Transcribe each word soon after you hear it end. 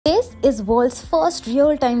is world's first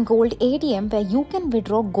real-time gold ATM where you can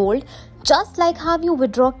withdraw gold just like how you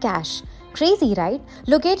withdraw cash. Crazy, right?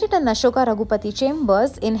 Located in Ashoka Raghupathi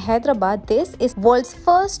Chambers in Hyderabad, this is world's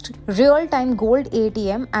first real-time gold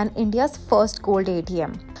ATM and India's first gold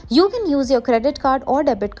ATM. You can use your credit card or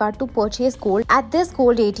debit card to purchase gold at this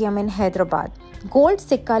gold ATM in Hyderabad.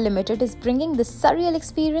 Goldsikka Limited is bringing this surreal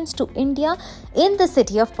experience to India in the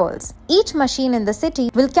city of pearls. Each machine in the city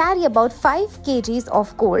will carry about 5 kgs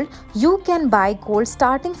of gold. You can buy gold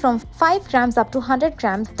starting from 5 grams up to 100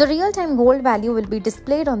 grams. The real-time gold value will be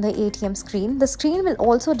displayed on the ATM screen. The screen will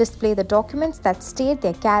also display the documents that state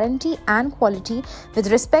their guarantee and quality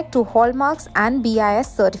with respect to hallmarks and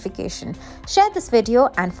BIS certification. Share this video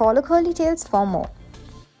and follow Curly Tales for more.